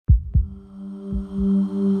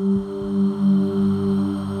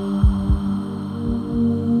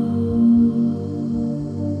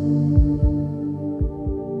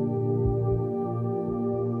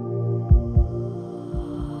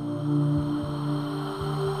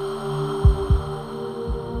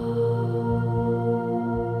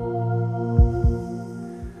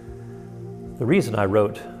reason I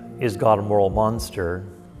wrote Is God a Moral Monster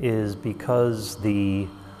is because the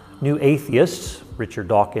new atheists, Richard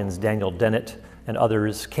Dawkins, Daniel Dennett, and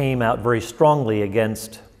others, came out very strongly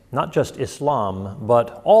against not just Islam,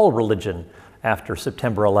 but all religion after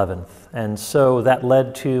September 11th. And so that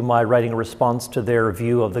led to my writing a response to their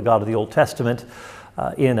view of the God of the Old Testament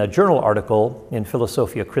in a journal article in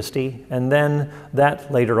Philosophia Christi, and then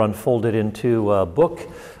that later unfolded into a book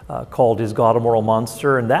called Is God a Moral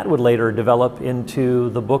Monster? And that would later develop into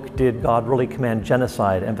the book Did God Really Command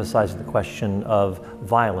Genocide?, emphasizing the question of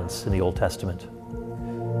violence in the Old Testament.